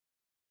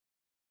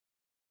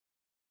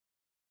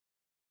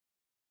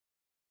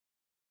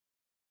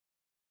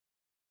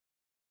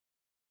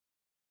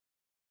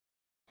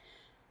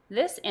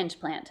This inch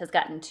plant has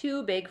gotten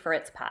too big for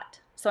its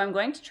pot, so I'm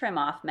going to trim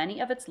off many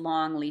of its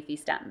long leafy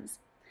stems.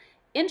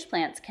 Inch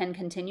plants can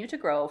continue to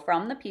grow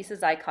from the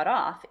pieces I cut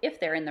off if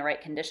they're in the right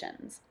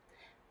conditions.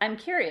 I'm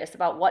curious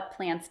about what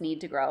plants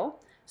need to grow,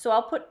 so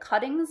I'll put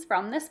cuttings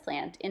from this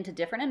plant into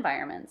different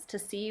environments to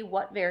see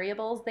what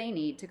variables they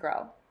need to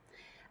grow.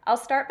 I'll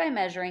start by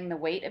measuring the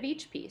weight of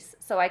each piece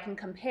so I can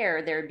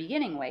compare their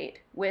beginning weight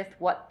with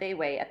what they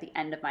weigh at the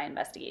end of my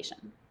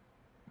investigation.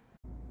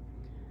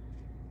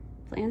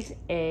 Plant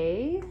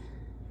A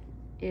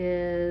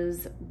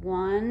is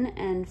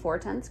 1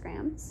 4/10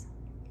 grams.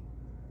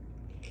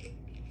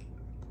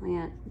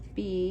 Plant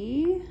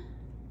B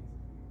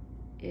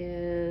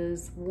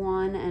is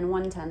 1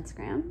 1/10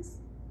 grams.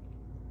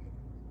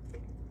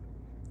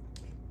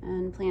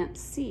 And plant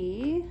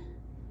C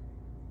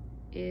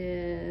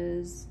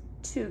is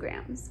 2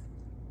 grams.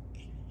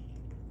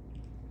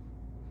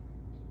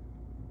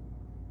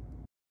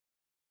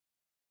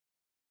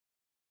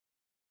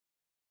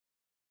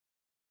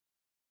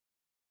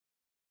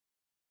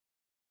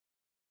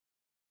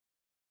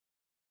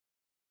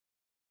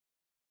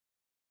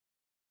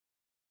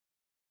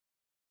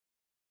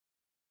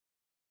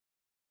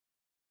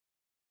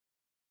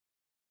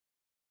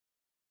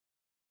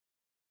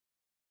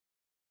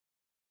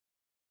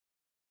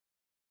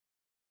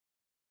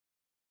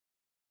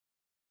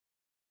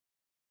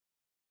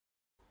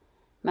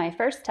 My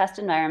first test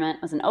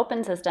environment was an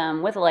open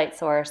system with a light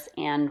source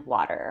and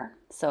water.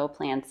 So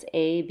plants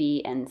A,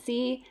 B, and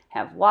C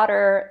have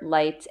water,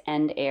 light,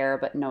 and air,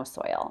 but no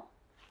soil.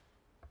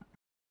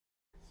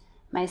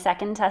 My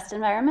second test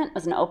environment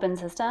was an open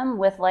system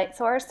with light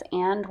source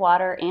and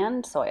water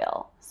and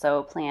soil.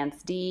 So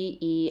plants D,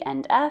 E,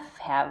 and F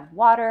have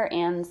water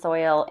and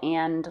soil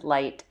and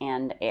light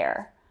and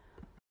air.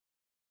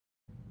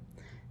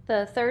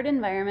 The third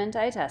environment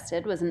I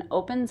tested was an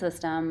open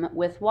system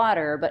with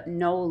water but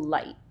no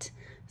light.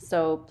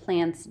 So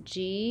plants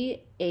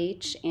G,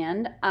 H,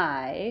 and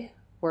I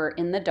were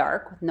in the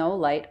dark with no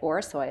light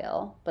or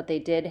soil, but they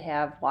did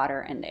have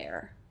water and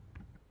air.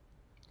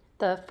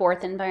 The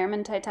fourth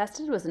environment I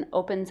tested was an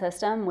open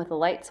system with a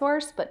light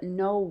source but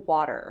no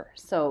water.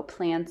 So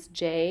plants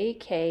J,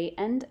 K,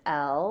 and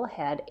L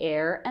had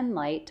air and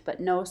light but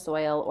no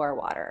soil or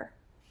water.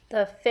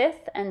 The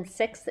fifth and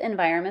sixth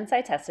environments I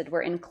tested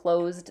were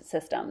enclosed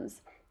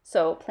systems.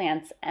 So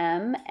plants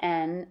M,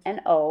 N, and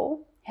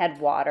O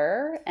had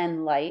water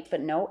and light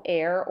but no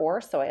air or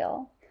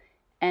soil.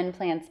 And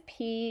plants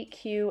P,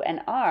 Q,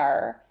 and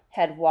R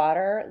had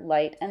water,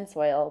 light, and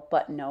soil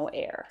but no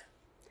air.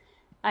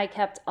 I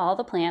kept all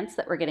the plants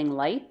that were getting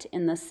light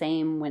in the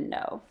same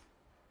window.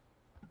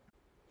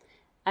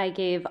 I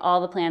gave all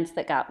the plants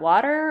that got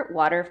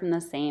water from the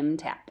same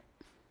tap.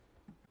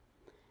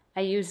 I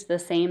used the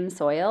same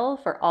soil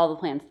for all the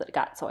plants that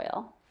got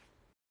soil.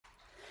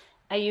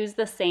 I used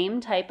the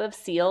same type of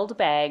sealed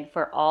bag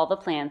for all the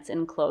plants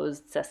in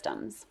closed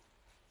systems.